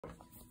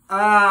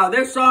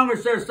This song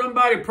says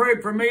somebody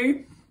prayed for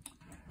me,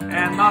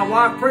 and my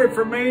wife prayed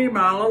for me,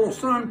 my little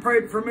son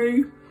prayed for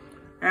me,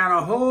 and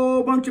a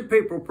whole bunch of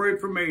people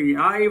prayed for me.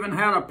 I even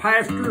had a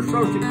pastor,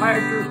 associate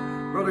pastor,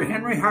 Brother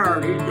Henry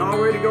Howard. He's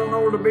already gone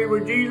over to be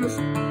with Jesus,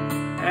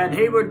 and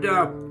he would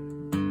go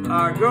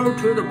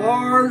to the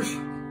bars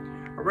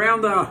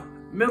around the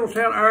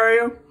Middletown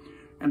area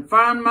and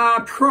find my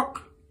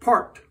truck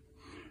parked,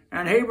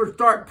 and he would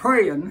start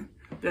praying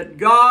that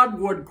God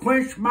would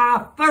quench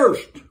my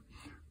thirst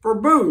for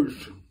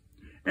booze,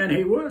 and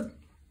he would.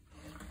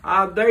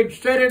 They'd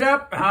set it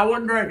up, and I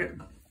wouldn't drink it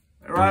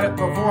right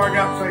before I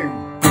got saved.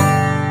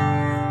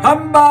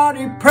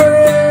 Somebody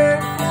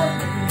prayed for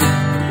me.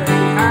 They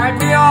had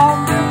me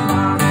on their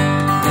mind.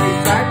 They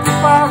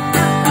sacrificed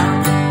their time.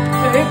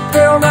 They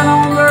fell down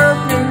on their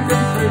knees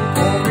and prayed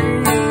for me.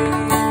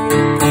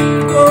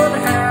 Lord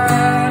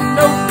had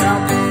no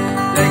doubt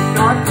that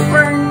God could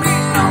bring me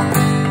out,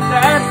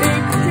 that He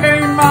could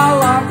change my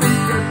life and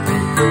set me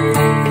free.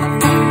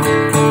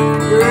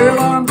 Well,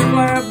 I'm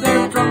glad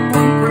that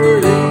someone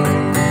prayed for me.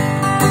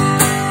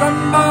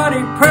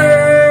 Somebody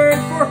prayed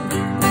for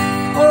me.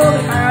 Oh,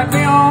 they had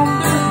me on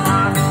their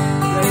mind.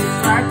 They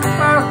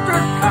sacrificed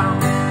their time.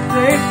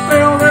 They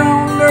fell down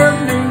on their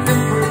knees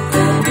and prayed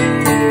for me.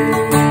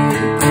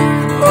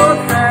 Oh,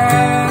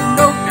 had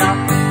no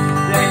doubt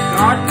that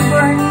God could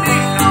bring me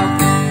out,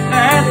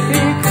 that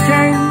He could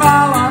change my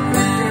life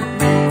and set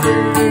me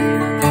free.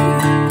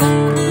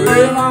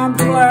 Well, I'm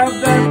glad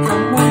that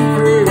someone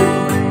prayed for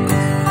me.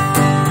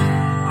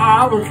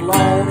 I was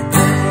lost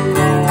and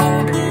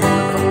alone in the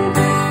cold.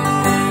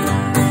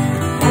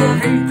 Oh,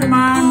 peace of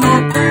mind, no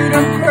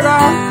freedom could I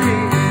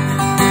see.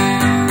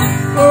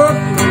 But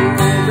Lord,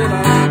 that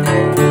I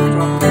know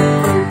something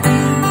true.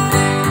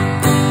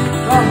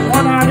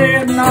 Someone I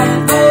did not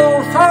know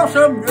saw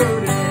some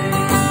good in me.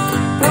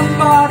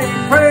 Somebody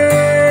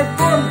prayed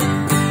for me.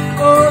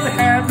 Oh, they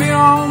had me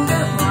on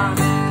their mind.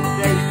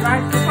 They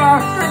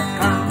sacrificed their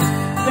time.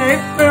 They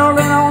fell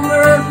down on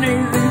their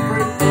knees and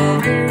prayed for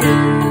me.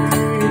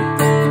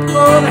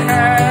 Oh, they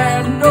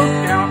had no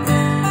doubt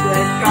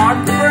that God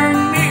could bring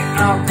me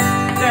out,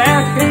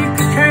 that He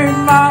could change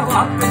my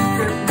life and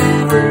set me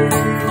free.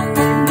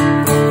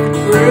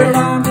 Well,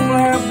 I'm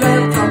glad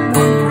that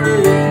someone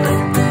prayed for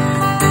me.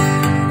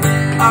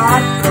 I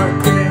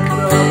trusted in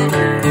the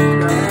things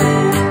that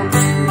I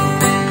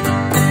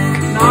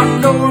not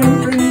knowing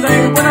when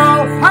they would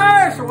all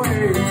pass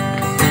away.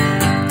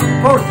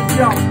 Supposed to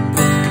jump,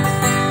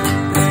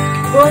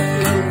 but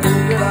little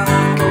did I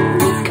know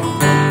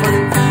someone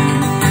prayed for me.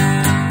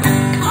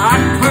 I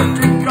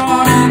trusted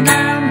God and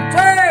I'm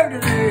saved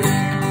today.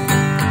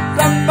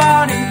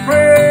 Somebody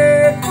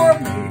prayed for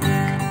me.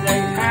 They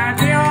had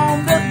me on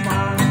their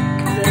mind.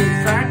 They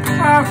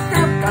sacrificed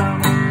their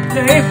time.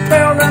 They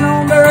fell down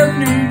on their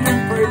knees and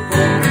prayed for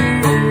me.